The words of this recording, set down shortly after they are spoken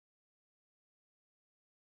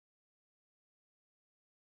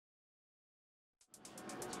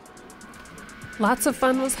Lots of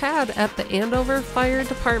fun was had at the Andover Fire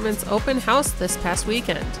Department's open house this past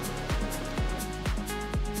weekend.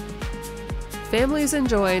 Families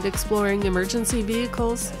enjoyed exploring emergency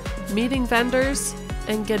vehicles, meeting vendors,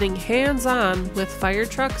 and getting hands-on with fire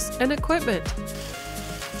trucks and equipment.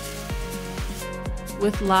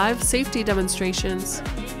 With live safety demonstrations,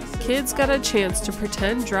 kids got a chance to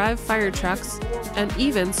pretend drive fire trucks and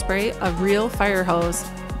even spray a real fire hose.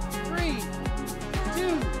 3, 2,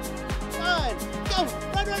 1, go!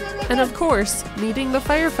 Run! And of course, meeting the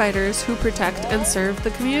firefighters who protect and serve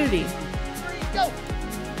the community. 3, go!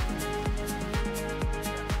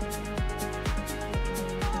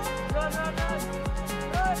 Run!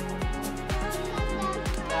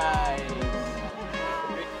 Nice.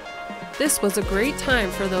 This was a great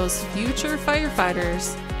time for those future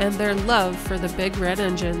firefighters and their love for the big red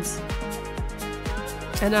engines.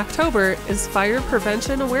 And October is Fire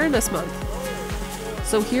Prevention Awareness Month.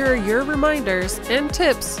 So here are your reminders and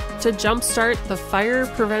tips to jumpstart the Fire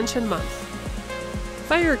Prevention Month.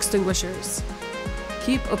 Fire extinguishers.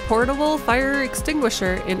 Keep a portable fire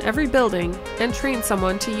extinguisher in every building and train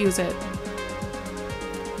someone to use it.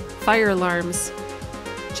 Fire alarms.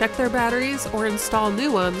 Check their batteries or install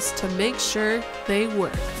new ones to make sure they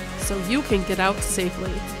work so you can get out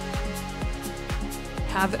safely.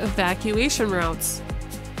 Have evacuation routes.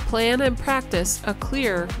 Plan and practice a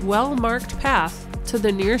clear, well-marked path to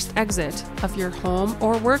the nearest exit of your home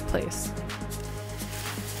or workplace.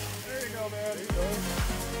 There you go, man.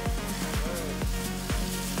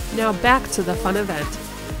 Now back to the fun event.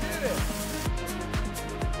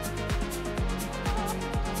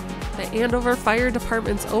 The Andover Fire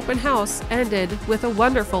Department's open house ended with a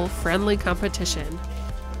wonderful, friendly competition.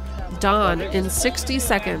 Dawn in 60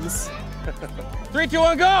 seconds. 3, 2,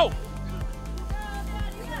 1, go!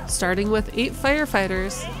 Starting with 8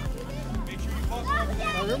 firefighters.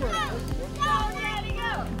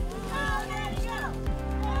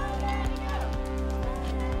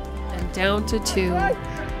 And down to 2. 3,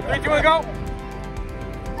 2, 1, go!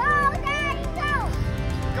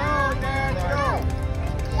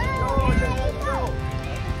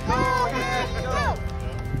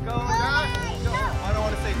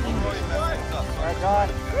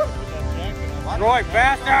 Roy,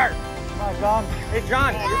 faster! Come on, John. Hey,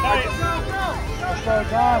 John. Let's go,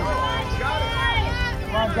 John.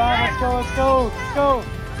 Come on, John. Let's go.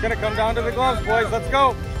 It's gonna come down to the gloves, boys. Let's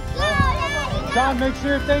go. John, make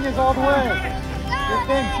sure your thing is all the way. Your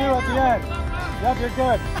thing, too, at the end. Yep, you're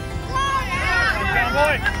good. John,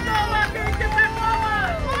 boy.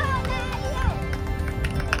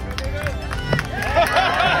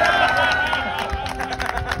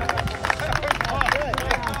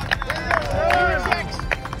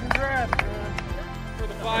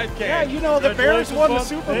 Yeah, you know, the Bears won the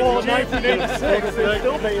Super Bowl in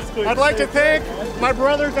 1986. I'd like to thank my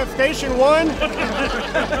brothers at Station 1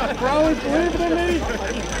 for always believing in me.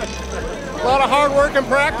 A lot of hard work and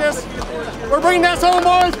practice. We're bringing this home,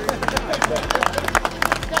 boys.